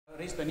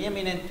Sixto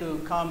Nieminen to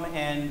come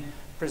and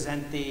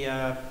present the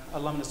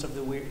Alumnus of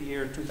the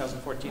Year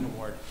 2014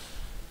 award.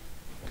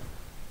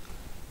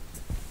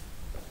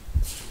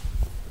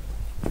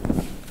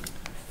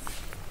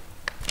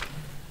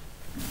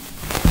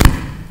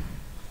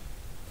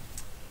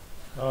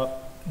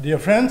 Dear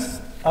friends,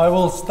 I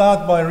will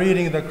start by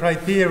reading the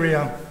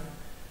criteria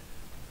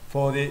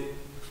for the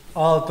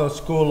Aalto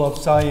School of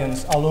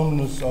Science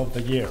Alumnus of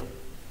the Year.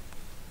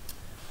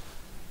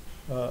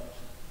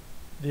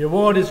 The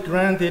award is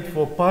granted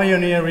for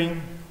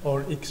pioneering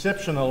or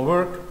exceptional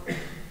work,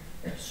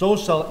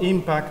 social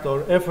impact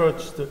or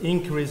efforts to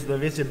increase the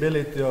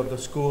visibility of the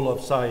School of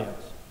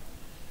Science.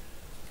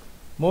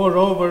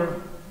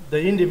 Moreover,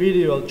 the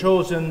individual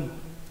chosen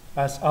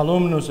as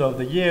Alumnus of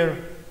the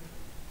Year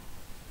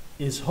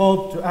is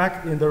hoped to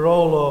act in the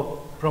role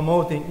of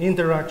promoting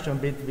interaction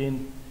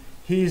between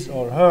his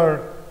or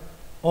her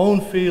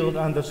own field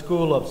and the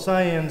School of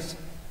Science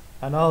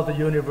and Aalto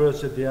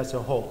University as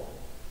a whole.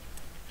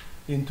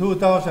 In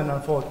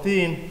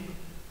 2014,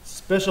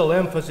 special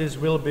emphasis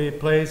will be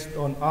placed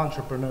on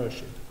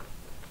entrepreneurship.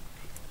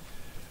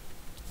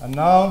 And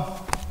now,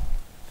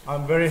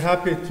 I'm very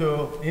happy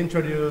to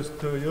introduce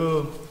to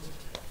you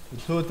the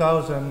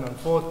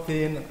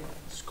 2014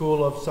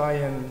 School of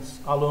Science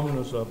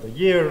Alumnus of the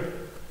Year,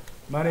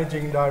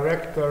 Managing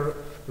Director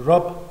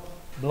Rob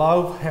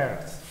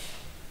Blauwherz,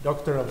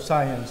 Doctor of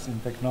Science in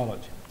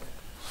Technology.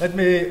 Let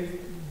me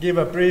give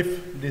a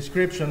brief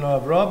description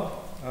of Rob,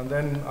 and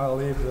then I'll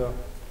leave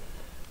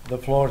the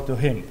floor to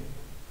him.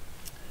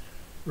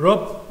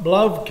 Rob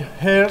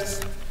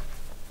Blauwherz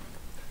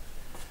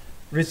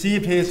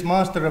received his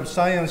Master of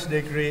Science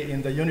degree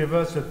in the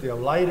University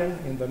of Leiden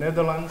in the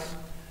Netherlands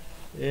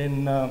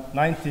in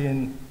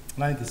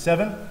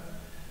 1997.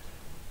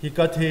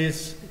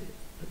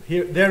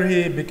 There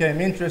he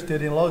became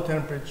interested in low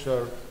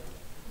temperature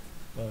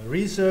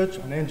research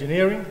and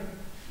engineering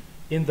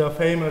in the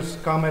famous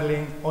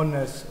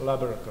Kamerlingh-Onnes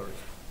laboratory.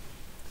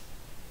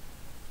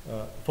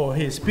 For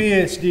his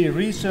PhD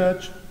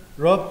research,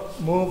 Rob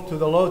moved to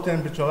the low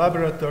temperature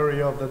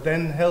laboratory of the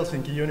then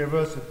Helsinki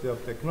University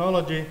of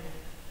Technology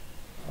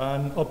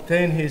and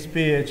obtained his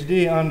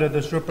PhD under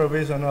the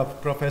supervision of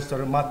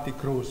Professor Matti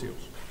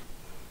Kruusius.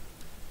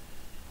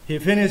 He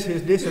finished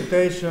his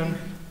dissertation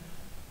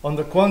on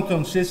the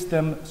quantum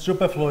system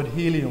superfluid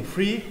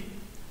helium-3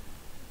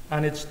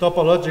 and its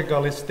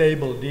topologically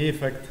stable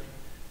defect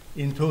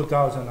in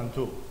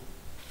 2002.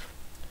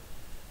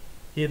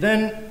 He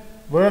then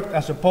worked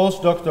as a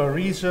postdoctoral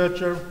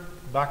researcher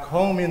back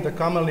home in the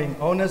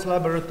Kamerlingh-Onnes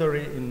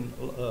laboratory in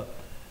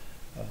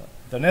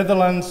the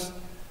Netherlands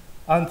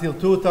until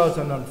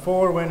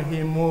 2004 when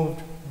he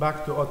moved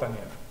back to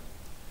Otaniemi.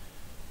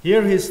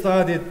 Here he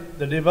started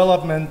the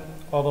development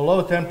of a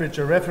low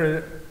temperature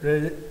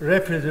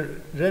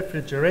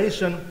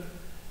refrigeration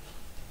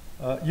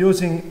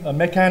using a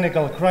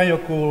mechanical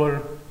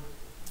cryocooler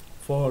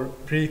for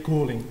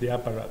pre-cooling the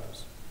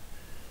apparatus,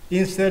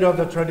 instead of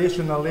the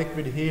traditional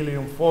liquid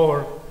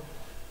helium-4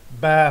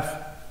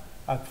 bath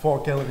at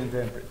 4 Kelvin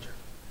temperature.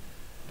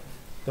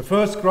 The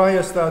first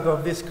cryostat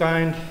of this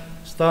kind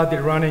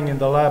started running in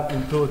the lab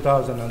in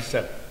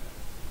 2007.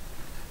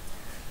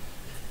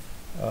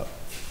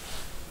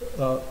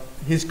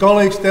 His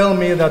colleagues tell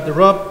me that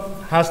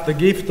Rob has the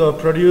gift of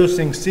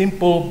producing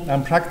simple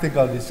and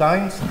practical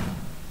designs,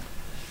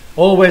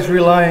 always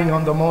relying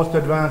on the most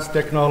advanced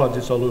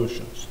technology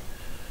solutions.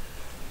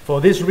 For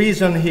this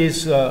reason,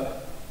 his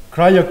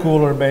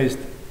cryocooler-based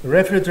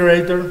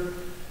refrigerator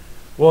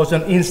was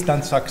an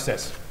instant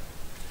success.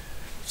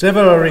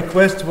 Several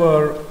requests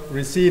were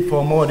received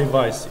for more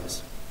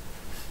devices.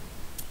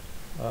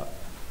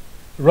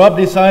 Rob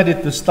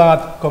decided to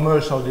start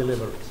commercial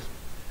deliveries.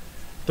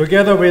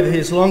 Together with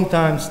his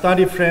longtime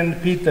study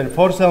friend Peter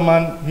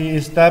Forselman, he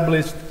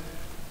established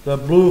the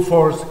Blue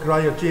Force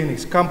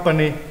Cryogenics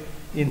company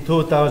in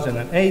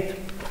 2008,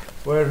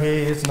 where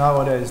he is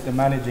nowadays the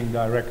managing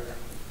director.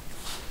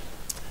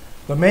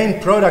 The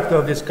main product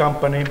of this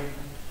company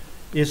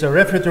is a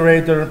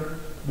refrigerator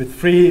with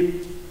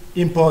 3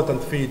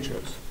 important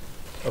features: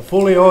 a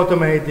fully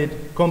automated,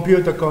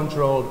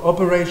 computer-controlled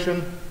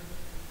operation,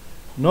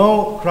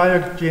 no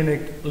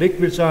cryogenic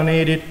liquids are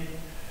needed,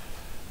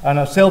 and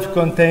a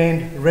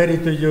self-contained,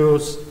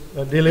 ready-to-use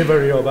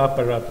delivery of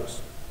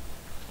apparatus.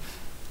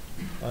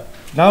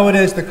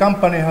 Nowadays, the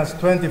company has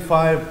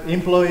 25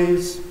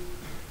 employees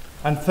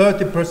and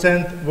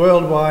 30%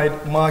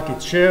 worldwide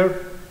market share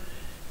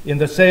in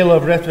the sale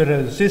of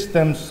refrigerator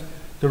systems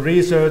to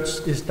research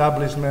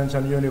establishments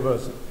and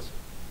universities.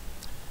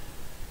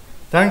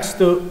 Thanks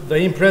to the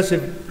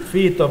impressive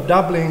feat of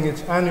doubling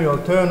its annual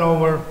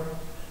turnover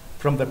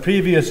from the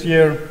previous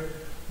year,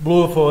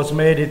 Blue Force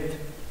made it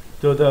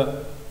to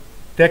the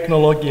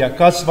Teknologia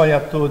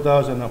Kasvajat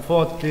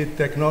 2014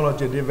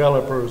 Technology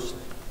Developers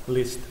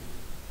list.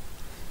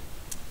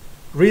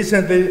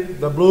 Recently,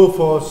 the Blue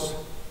Force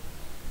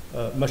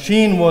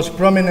machine was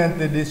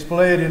prominently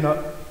displayed in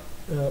a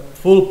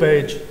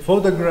full-page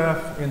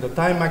photograph in the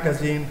Time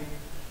magazine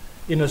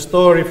in a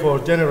story for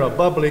general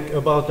public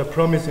about the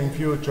promising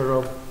future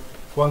of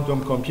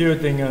quantum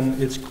computing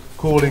and its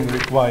cooling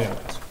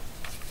requirements.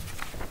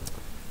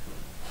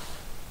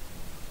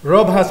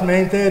 Rob has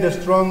maintained a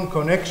strong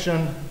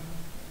connection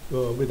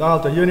with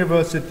Aalto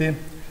University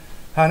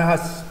and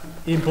has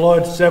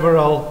employed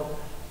several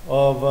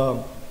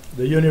of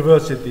the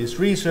university's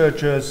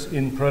researchers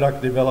in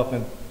product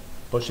development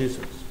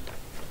positions.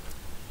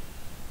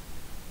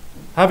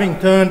 Having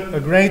turned a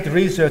great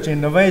research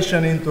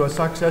innovation into a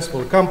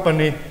successful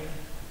company,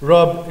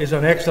 Rob is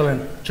an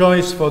excellent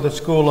choice for the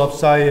School of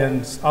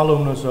Science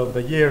Alumnus of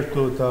the Year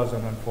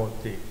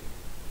 2014.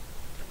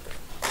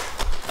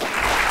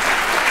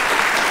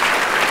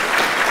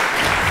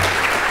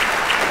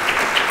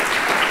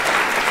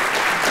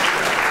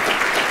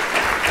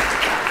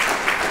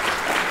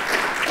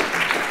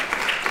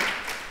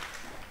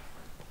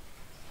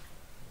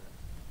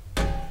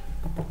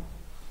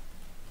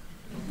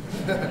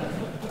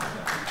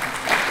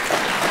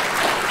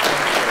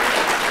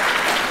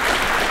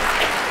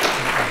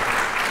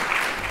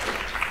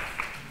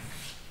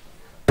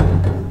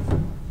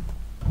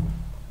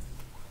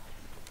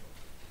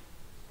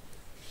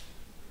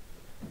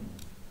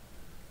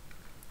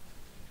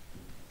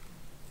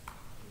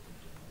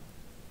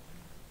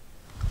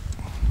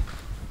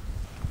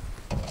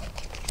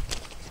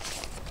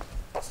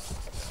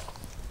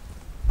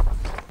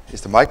 Is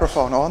the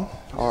microphone on?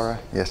 Or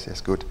yes,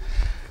 good.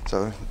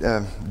 So,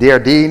 dear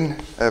Dean,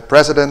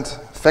 President,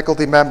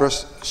 faculty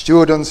members,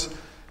 students,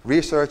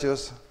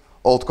 researchers,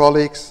 old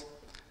colleagues,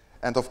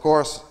 and of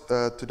course,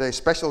 today's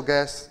special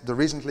guests, the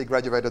recently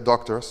graduated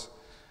doctors.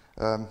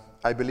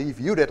 I believe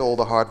you did all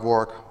the hard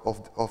work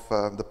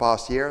of the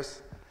past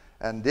years,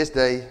 and this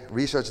day,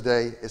 Research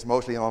Day, is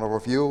mostly in honor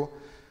of you.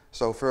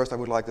 So first, I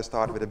would like to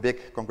start with a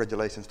big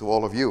congratulations to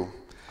all of you.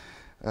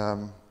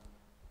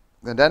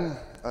 And then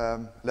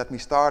let me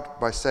start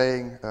by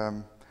saying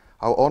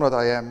how honored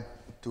I am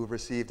to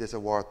receive this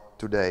award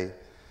today.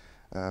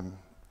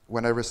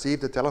 When I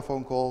received a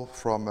telephone call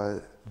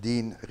from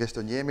Dean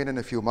Risto Nieminen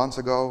a few months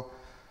ago,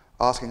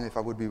 asking if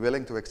I would be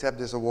willing to accept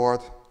this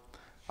award,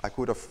 I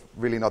could have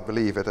really not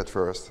believed it at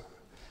first.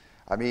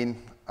 I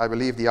mean, I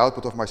believe the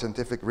output of my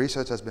scientific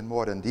research has been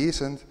more than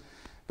decent,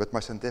 but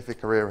my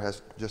scientific career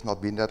has just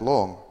not been that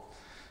long.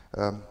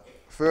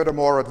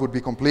 Furthermore, it would be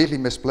completely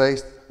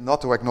misplaced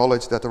not to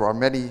acknowledge that there are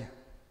many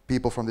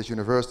people from this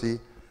university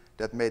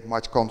that made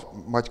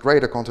much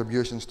greater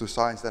contributions to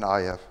science than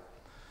I have.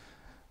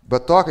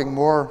 But talking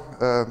more,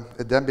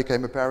 it then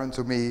became apparent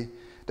to me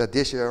that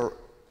this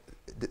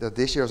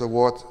year's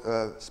award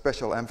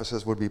special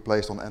emphasis would be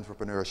placed on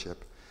entrepreneurship,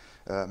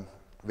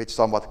 which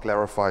somewhat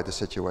clarified the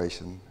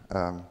situation.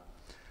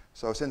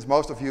 So since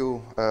most of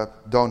you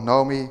don't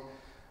know me,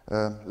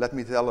 let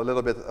me tell a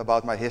little bit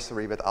about my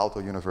history with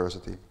Aalto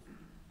University.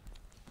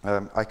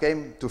 I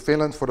came to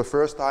Finland for the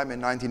first time in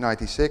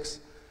 1996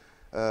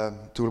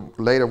 to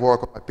later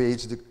work on my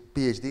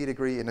PhD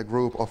degree in a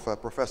group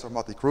of Professor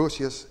Matti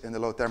Crucius in the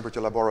low temperature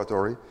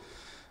laboratory.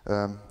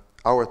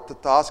 Our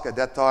task at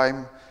that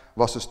time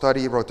was to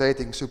study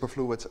rotating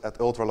superfluids at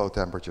ultra low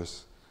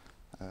temperatures.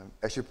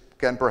 As you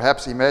can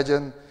perhaps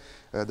imagine,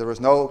 there is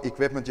no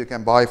equipment you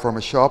can buy from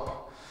a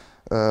shop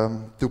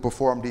to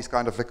perform these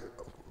kind of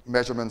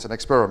measurements and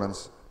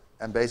experiments,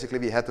 and basically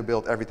we had to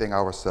build everything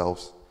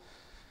ourselves.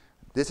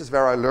 This is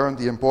where I learned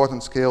the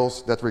important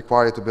skills that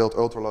require to build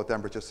ultra-low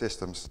temperature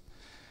systems.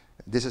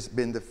 This has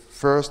been the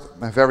first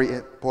and very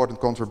important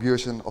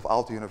contribution of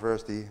Aalto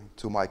University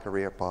to my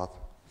career path.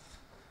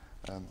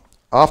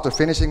 After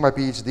finishing my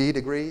PhD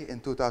degree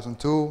in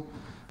 2002,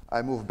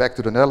 I moved back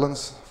to the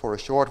Netherlands for a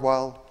short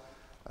while,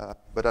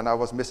 but then I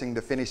was missing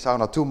the Finnish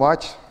sauna too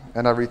much,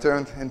 and I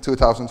returned in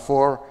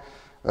 2004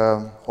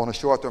 on a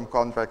short-term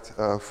contract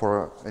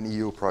for an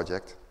EU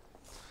project.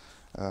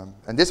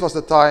 And this was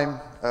the time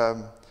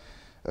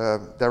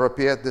there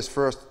appeared this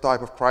first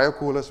type of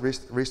cryocoolers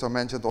Risto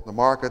mentioned on the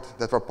market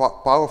that were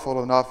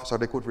powerful enough so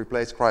they could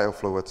replace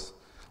cryofluids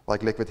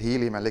like liquid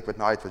helium and liquid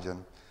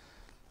nitrogen.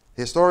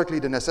 Historically,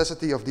 the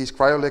necessity of these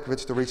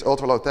cryoliquids to reach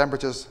ultra-low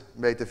temperatures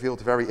made the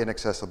field very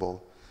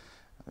inaccessible.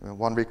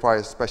 One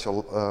requires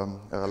special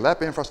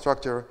lab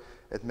infrastructure.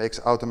 It makes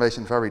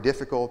automation very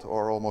difficult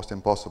or almost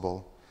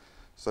impossible.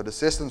 So the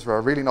systems were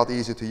really not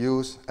easy to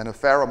use, and a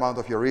fair amount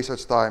of your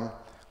research time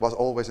was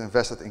always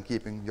invested in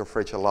keeping your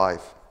fridge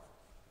alive.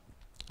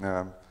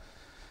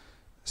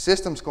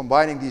 Systems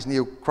combining these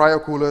new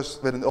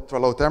cryocoolers with an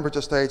ultra-low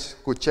temperature stage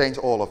could change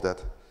all of that,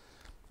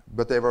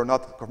 but they were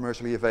not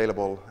commercially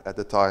available at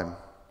the time.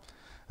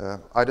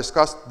 I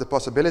discussed the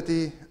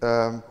possibility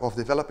of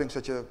developing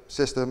such a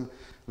system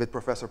with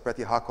Professor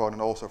Petty Hakkonen,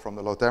 also from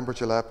the low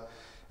temperature lab,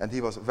 and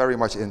he was very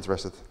much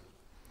interested.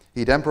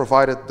 He then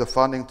provided the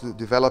funding to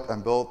develop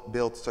and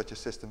build such a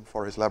system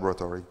for his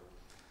laboratory.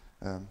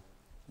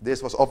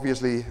 This was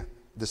obviously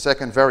the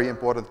second very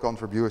important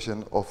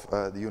contribution of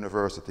the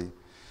university,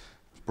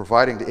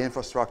 providing the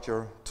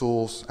infrastructure,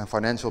 tools, and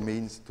financial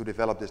means to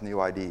develop this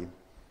new idea.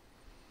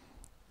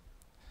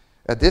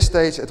 At this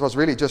stage, it was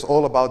really just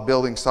all about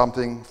building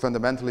something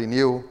fundamentally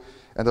new,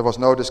 and there was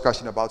no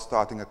discussion about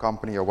starting a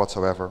company or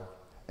whatsoever.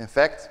 In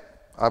fact,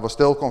 I was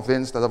still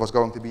convinced that I was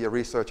going to be a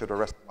researcher the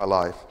rest of my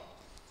life.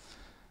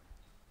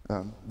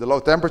 The Low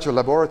Temperature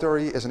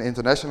Laboratory is an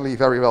internationally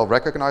very well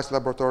recognized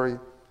laboratory,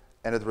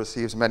 and it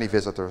receives many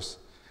visitors.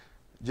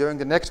 During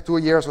the next 2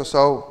 years or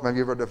so, when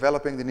we were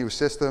developing the new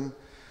system,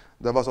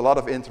 there was a lot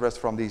of interest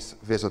from these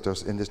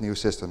visitors in these new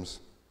systems.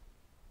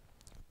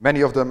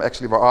 Many of them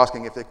actually were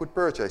asking if they could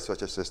purchase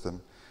such a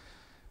system.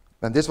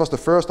 And this was the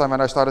first time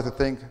when I started to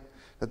think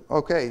that,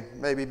 okay,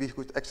 maybe we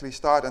could actually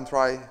start and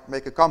try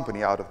make a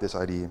company out of this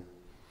idea.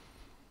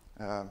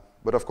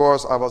 But of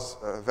course, I was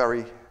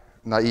very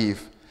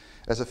naive.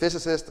 As a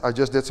physicist, I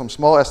just did some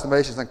small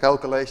estimations and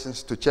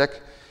calculations to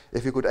check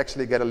if we could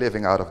actually get a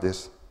living out of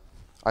this.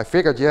 I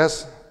figured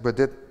yes, but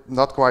did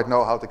not quite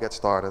know how to get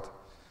started.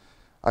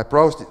 I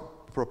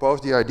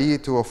proposed the idea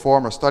to a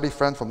former study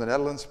friend from the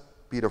Netherlands,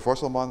 Peter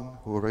Vosselman,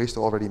 who Risto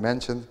already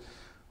mentioned,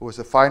 who is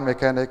a fine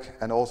mechanic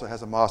and also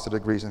has a master's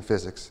degree in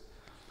physics.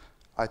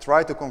 I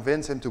tried to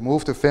convince him to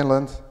move to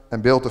Finland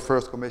and build the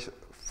first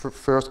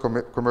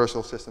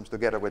commercial systems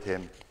together with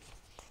him.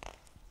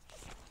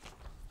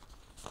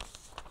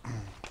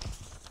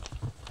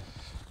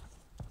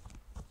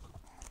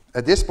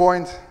 At this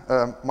point,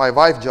 my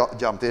wife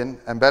jumped in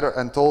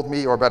and told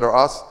me, or better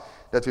us,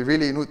 that we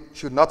really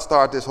should not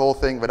start this whole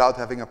thing without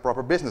having a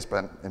proper business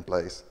plan in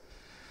place.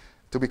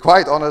 To be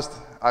quite honest,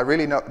 I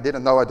really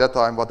didn't know at that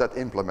time what that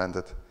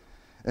implemented.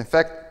 In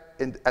fact,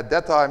 at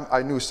that time,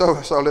 I knew so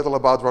little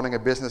about running a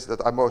business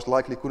that I most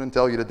likely couldn't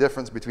tell you the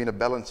difference between a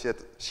balance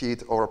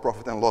sheet or a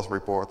profit and loss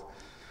report.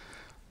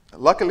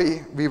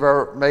 Luckily, we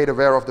were made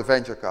aware of the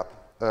Venture Cup,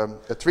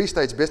 a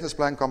 3-stage business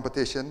plan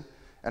competition,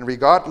 and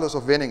regardless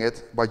of winning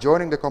it, by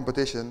joining the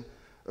competition,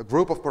 a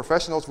group of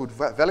professionals would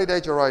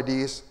validate your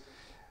ideas,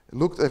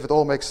 look if it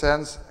all makes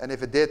sense, and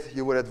if it did,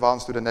 you would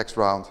advance to the next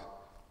round.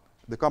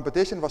 The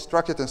competition was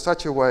structured in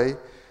such a way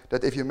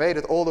that if you made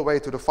it all the way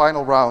to the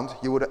final round,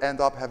 you would end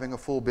up having a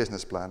full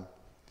business plan.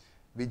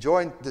 We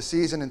joined the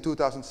season in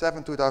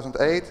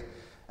 2007-2008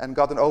 and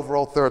got an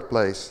overall 3rd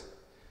place.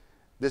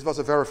 This was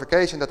a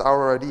verification that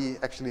our idea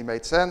actually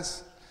made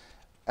sense,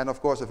 and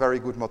of course a very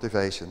good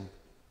motivation.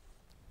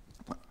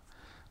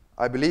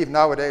 I believe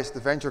nowadays the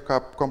Venture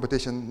Cup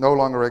competition no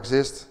longer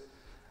exists.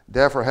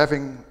 Therefore,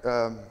 having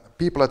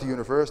people at the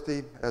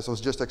university, as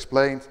was just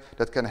explained,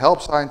 that can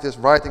help scientists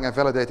writing and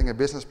validating a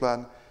business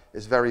plan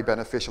is very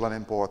beneficial and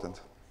important.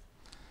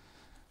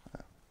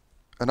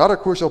 Another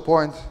crucial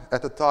point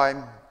at the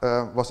time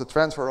was the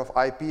transfer of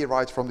IP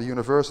rights from the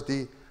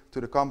university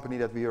to the company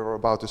that we were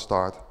about to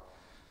start.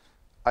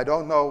 I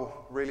don't know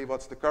really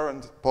what's the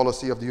current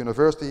policy of the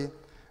university,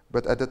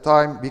 but at the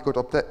time we could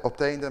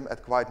obtain them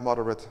at quite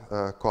moderate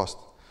cost.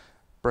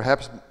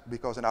 Perhaps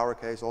because in our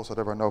case also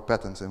there were no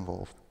patents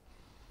involved.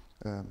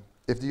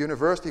 If the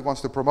university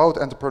wants to promote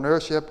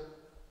entrepreneurship,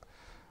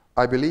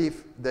 I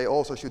believe they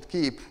also should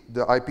keep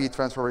the IP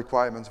transfer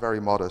requirements very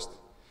modest.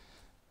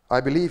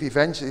 I believe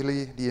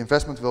eventually the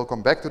investment will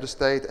come back to the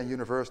state and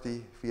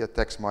university via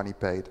tax money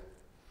paid.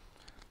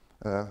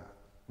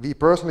 We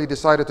personally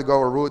decided to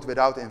go a route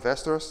without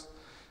investors,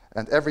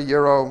 and every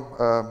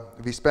euro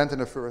we spent in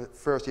the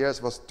first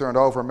years was turned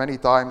over many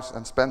times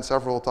and spent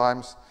several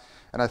times.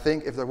 And I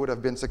think if there would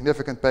have been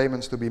significant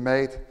payments to be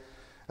made,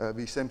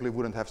 we simply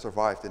wouldn't have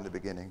survived in the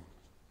beginning.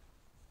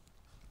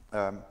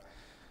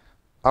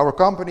 Our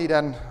company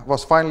then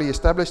was finally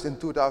established in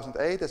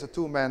 2008 as a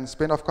 2-man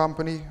spin-off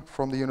company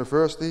from the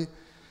university.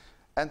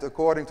 And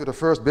according to the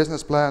first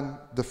business plan,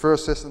 the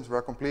first systems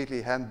were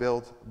completely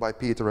hand-built by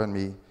Peter and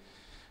me.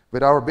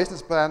 With our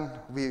business plan,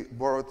 we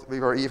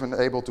were even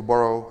able to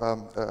borrow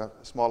a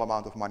small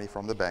amount of money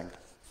from the bank.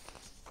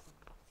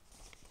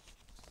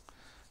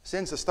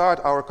 Since the start,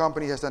 our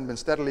company has then been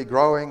steadily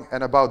growing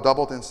and about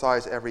doubled in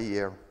size every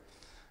year.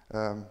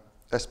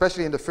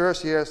 Especially in the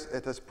first years,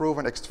 it has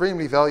proven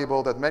extremely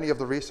valuable that many of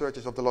the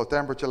researchers of the Low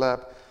Temperature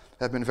Lab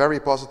have been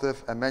very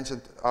positive and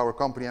mentioned our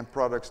company and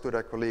products to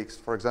their colleagues,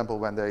 for example,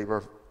 when they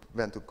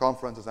went to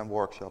conferences and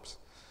workshops.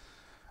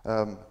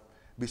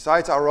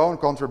 Besides our own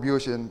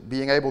contribution,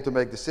 being able to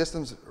make the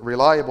systems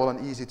reliable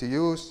and easy to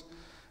use,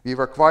 we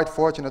were quite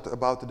fortunate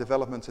about the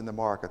developments in the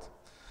market.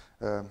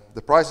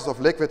 The prices of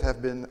liquid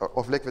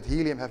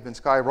helium have been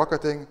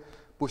skyrocketing,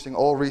 pushing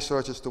all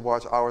researchers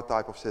towards our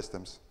type of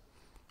systems.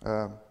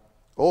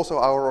 Also,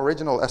 our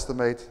original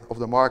estimate of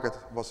the market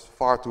was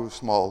far too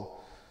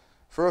small.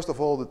 First of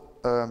all,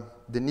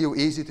 the new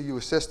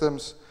easy-to-use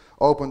systems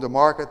opened the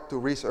market to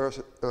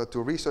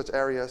research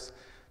areas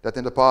that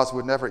in the past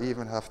would never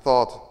even have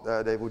thought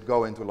they would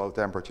go into low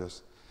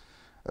temperatures.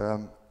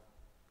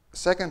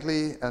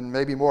 Secondly, and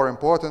maybe more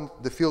important,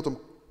 the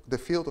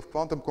field of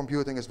quantum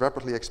computing is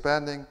rapidly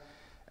expanding,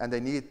 and they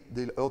need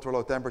the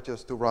ultra-low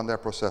temperatures to run their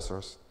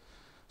processors.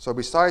 So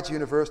besides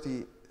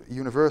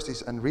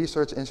universities and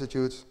research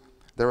institutes,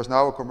 there is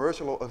now a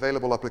commercial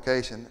available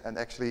application, and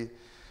actually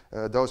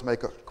those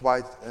make up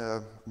quite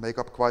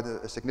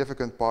a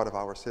significant part of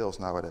our sales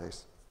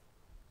nowadays.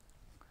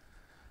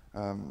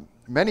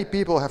 Many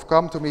people have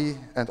come to me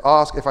and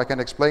asked if I can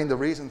explain the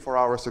reason for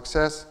our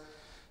success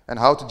and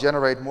how to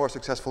generate more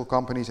successful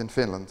companies in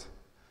Finland.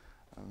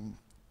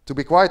 To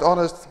be quite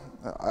honest,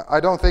 I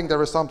don't think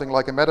there is something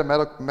like a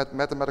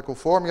mathematical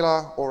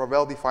formula or a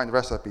well-defined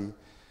recipe.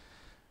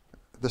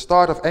 The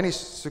start of any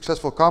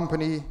successful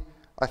company,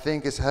 I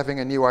think, is having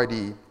a new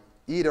idea,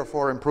 either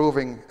for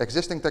improving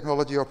existing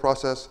technology or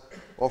process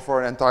or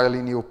for an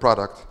entirely new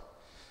product.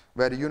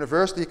 Where the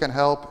university can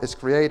help is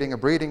creating a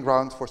breeding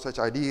ground for such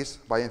ideas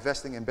by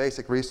investing in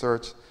basic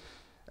research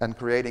and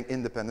creating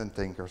independent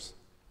thinkers.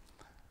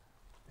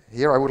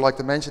 Here I would like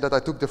to mention that I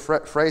took the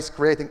phrase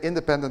creating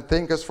independent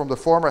thinkers from the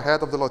former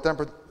head of the low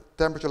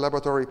temperature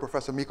laboratory,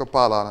 Professor Mikko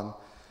Palanen,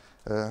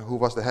 who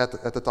was the head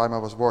at the time I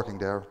was working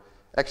there.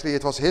 Actually,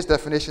 it was his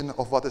definition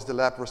of what is the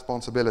lab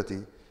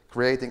responsibility,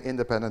 creating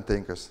independent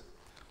thinkers.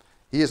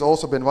 He has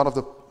also been one of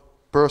the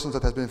persons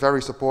that has been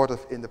very supportive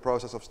in the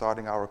process of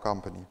starting our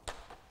company.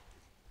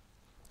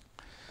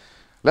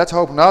 Let's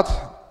hope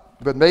not,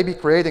 but maybe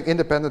creating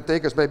independent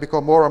thinkers may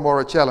become more and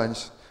more a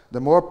challenge. The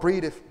more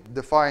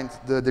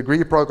predefined the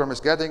degree program is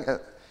getting,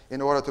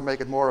 in order to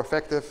make it more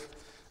effective,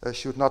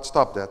 should not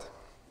stop that.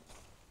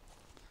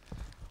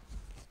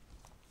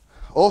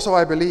 Also,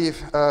 I believe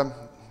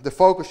the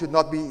focus should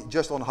not be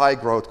just on high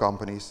growth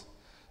companies.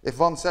 If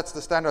one sets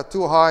the standard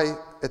too high,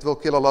 it will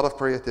kill a lot of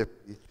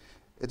creativity.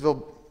 It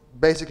will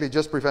basically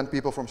just prevent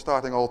people from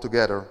starting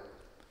altogether.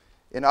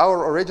 In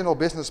our original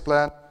business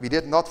plan, we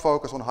did not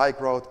focus on high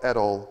growth at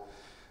all.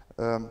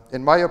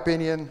 In my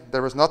opinion,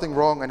 there is nothing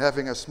wrong in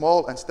having a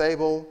small and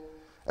stable,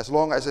 as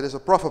long as it is a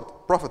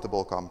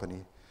profitable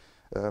company.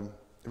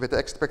 With the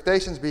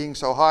expectations being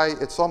so high,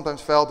 it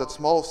sometimes felt that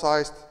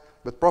small-sized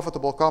but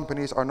profitable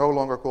companies are no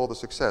longer called a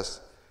success.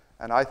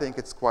 And I think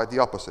it's quite the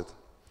opposite.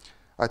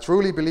 I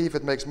truly believe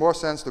it makes more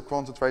sense to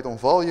concentrate on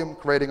volume,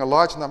 creating a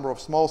large number of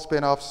small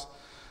spin-offs,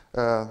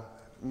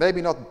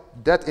 maybe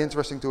not that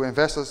interesting to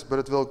investors, but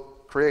it will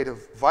create a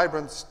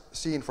vibrant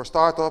scene for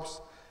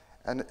startups,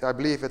 and I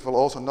believe it will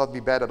also not be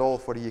bad at all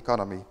for the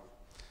economy.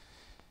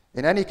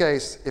 In any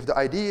case, if the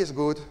idea is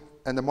good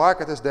and the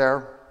market is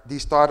there,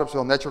 these startups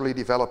will naturally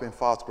develop in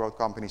fast growth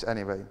companies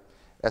anyway,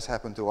 as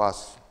happened to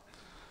us.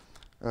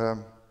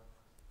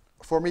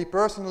 For me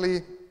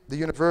personally, the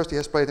university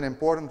has played an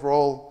important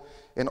role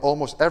in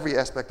almost every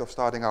aspect of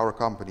starting our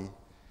company.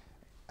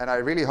 And I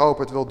really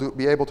hope it will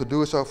be able to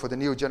do so for the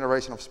new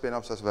generation of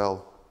spin-offs as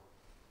well.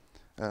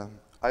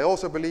 I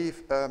also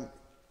believe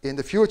in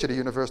the future the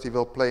university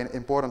will play an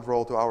important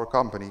role to our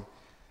company.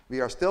 We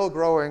are still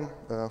growing,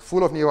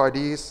 full of new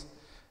ideas,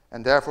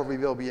 and therefore we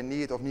will be in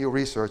need of new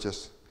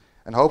researchers.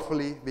 And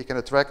hopefully we can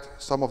attract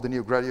some of the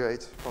new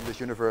graduates from this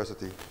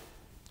university.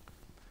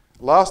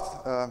 Last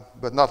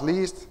but not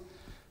least,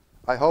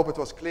 I hope it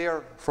was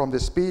clear from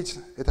this speech,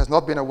 it has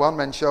not been a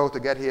one-man show to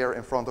get here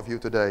in front of you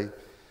today.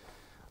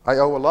 I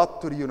owe a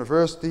lot to the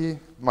university,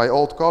 my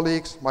old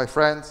colleagues, my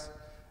friends,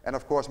 and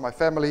of course my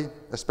family,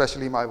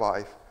 especially my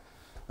wife.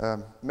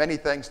 Many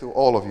thanks to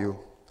all of you.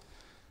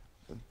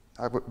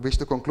 I wish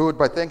to conclude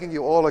by thanking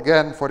you all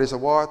again for this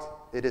award.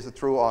 It is a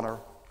true honor.